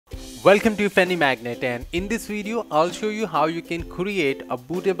Welcome to Fanny Magnet, and in this video I'll show you how you can create a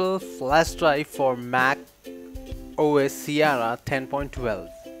bootable flash drive for MacOS Sierra 10.12.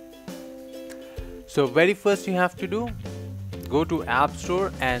 So very first you have to do, go to App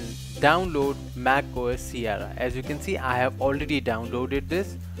Store and download MacOS Sierra. As you can see, I have already downloaded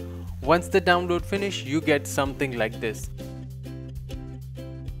this. Once the download finish, you get something like this.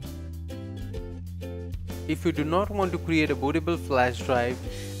 If you do not want to create a bootable flash drive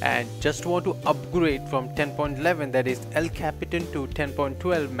and just want to upgrade from 10.11, that is El Capitan, to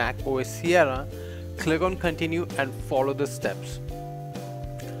 10.12 MacOS Sierra, click on continue and follow the steps.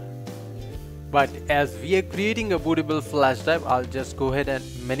 But as we are creating a bootable flash drive, I'll just go ahead and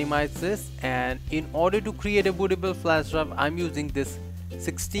minimize this, and in order to create a bootable flash drive, I'm using this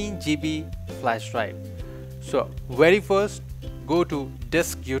 16 GB flash drive. So very first, go to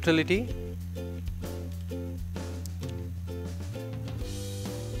disk utility,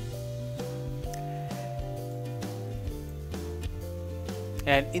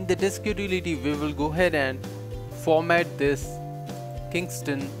 and in the disk utility we will go ahead and format this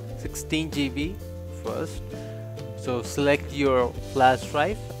Kingston 16 GB first. So select your flash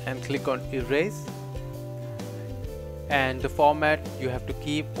drive and click on erase, and the format you have to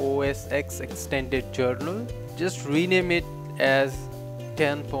keep OS X extended journal. Just rename it as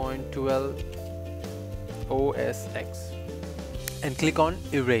 10.12 OS X and click on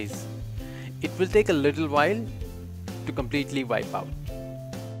erase. It will take a little while to completely wipe out.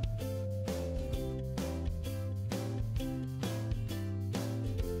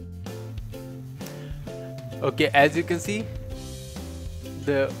 Okay, as you can see,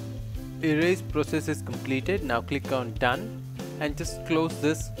 the erase process is completed. Now click on done and just close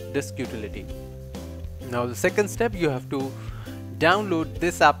this disk utility. Now the second step, you have to download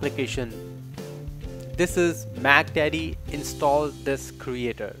this application. This is MacDaddy Install Disk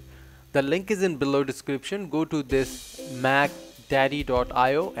Creator. The link is in below description. Go to this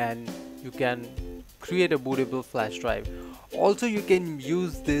macdaddy.io and you can create a bootable flash drive. Also, you can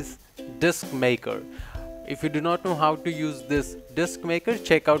use this disk maker. If you do not know how to use this disk maker,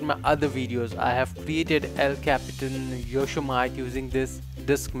 check out my other videos. I have created El Capitan Yosemite using this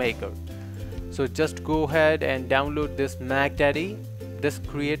disk maker. So just go ahead and download this MacDaddy Disk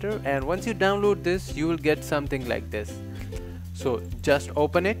Creator, and once you download this, you will get something like this. So just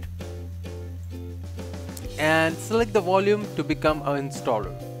open it and select the volume to become an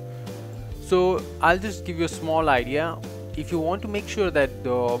installer. So I'll just give you a small idea. If you want to make sure that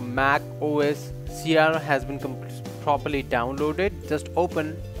the MacOS Sierra has been properly downloaded, just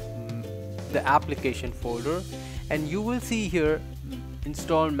open the application folder and you will see here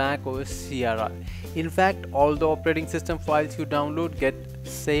install MacOS Sierra. In fact, all the operating system files you download get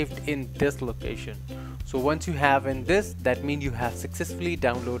saved in this location. So once you have in this, that means you have successfully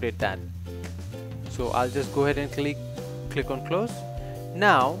downloaded that. So I'll just go ahead and click on close.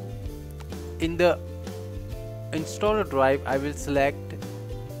 Now in the installer drive, I will select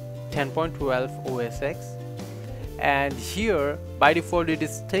 10.12 OS X, and here by default it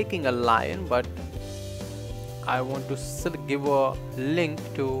is taking a lion, but I want to give a link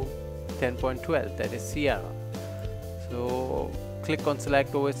to 10.12, that is Sierra. So click on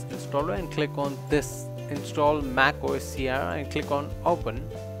select OS installer and click on this install MacOS Sierra and click on open.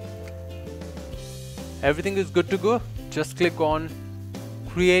 Everything is good to go. Just click on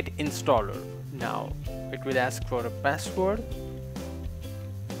create installer. Now it will ask for a password.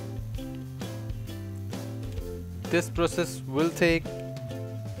 This process will take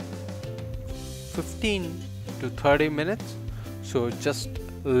 15 to 30 minutes, so just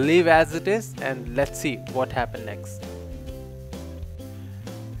leave as it is and let's see what happens next.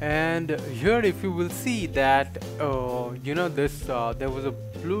 And here if you will see that there was a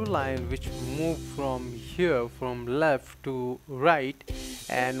blue line which moved from here from left to right,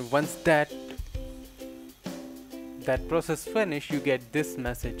 and once that process finish, you get this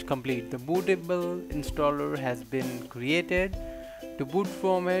message: complete. The bootable installer has been created. To boot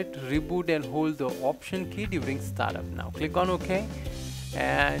from it, reboot and hold the option key during startup. Now click on OK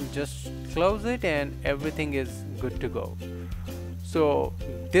and just close it and everything is good to go. So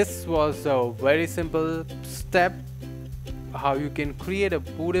this was a very simple step how you can create a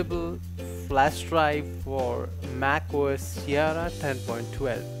bootable flash drive for MacOS Sierra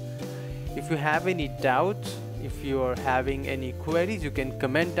 10.12. If you have any doubts, if you are having any queries, you can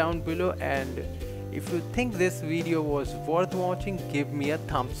comment down below, and if you think this video was worth watching, give me a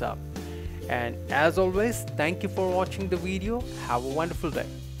thumbs up. And as always, thank you for watching the video. Have a wonderful day.